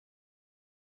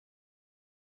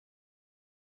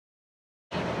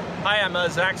Hi, I'm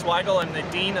Zach Zweigel. I'm the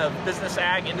Dean of Business,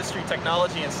 Ag, Industry,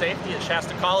 Technology, and Safety at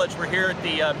Shasta College. We're here at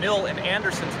the mill in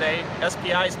Anderson today,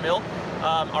 SPI's mill.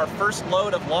 Our first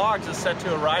load of logs is set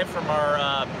to arrive from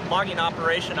our logging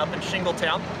operation up in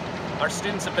Shingletown. Our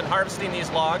students have been harvesting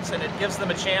these logs, and it gives them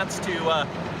a chance to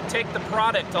take the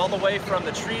product all the way from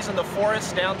the trees in the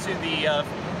forest down to the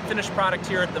finished product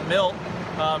here at the mill.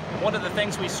 One of the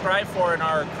things we strive for in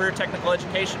our career technical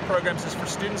education programs is for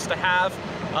students to have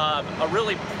a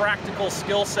really practical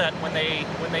skill set when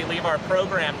they leave our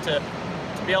program to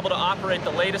be able to operate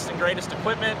the latest and greatest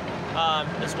equipment,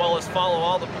 as well as follow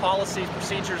all the policies,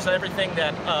 procedures, everything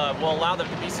that will allow them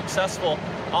to be successful.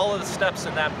 All of the steps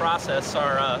in that process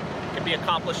can be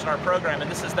accomplished in our program,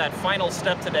 and this is that final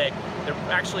step today. They're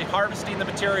actually harvesting the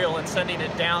material and sending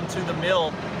it down to the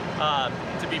mill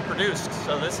to be produced.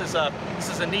 So this is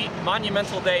a neat,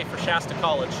 monumental day for Shasta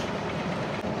College.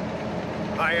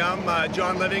 Hi, I'm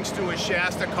John Livingston with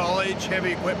Shasta College,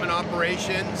 Heavy Equipment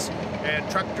Operations and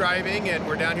Truck Driving, and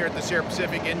we're down here at the Sierra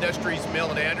Pacific Industries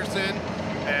Mill in Anderson.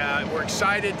 We're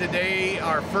excited today,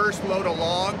 our first load of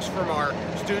logs from our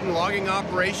student logging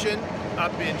operation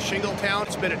up in Shingletown.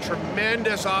 It's been a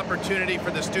tremendous opportunity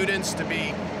for the students to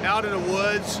be out in the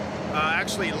woods,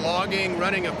 actually logging,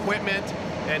 running equipment,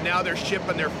 and now they're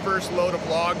shipping their first load of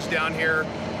logs down here.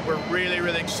 We're really,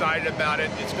 really excited about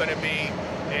it. It's going to be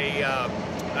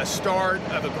a start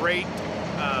of a great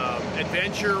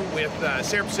adventure with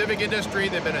Sierra Pacific Industry.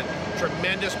 They've been a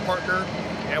tremendous partner,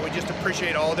 and we just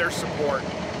appreciate all their support.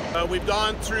 We've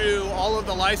gone through all of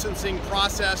the licensing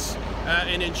process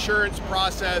and insurance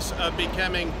process of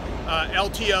becoming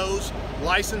LTOs,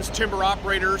 licensed timber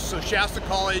operators. So Shasta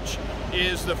College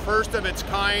is the first of its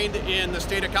kind in the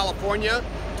state of California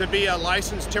to be a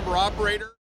licensed timber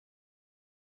operator.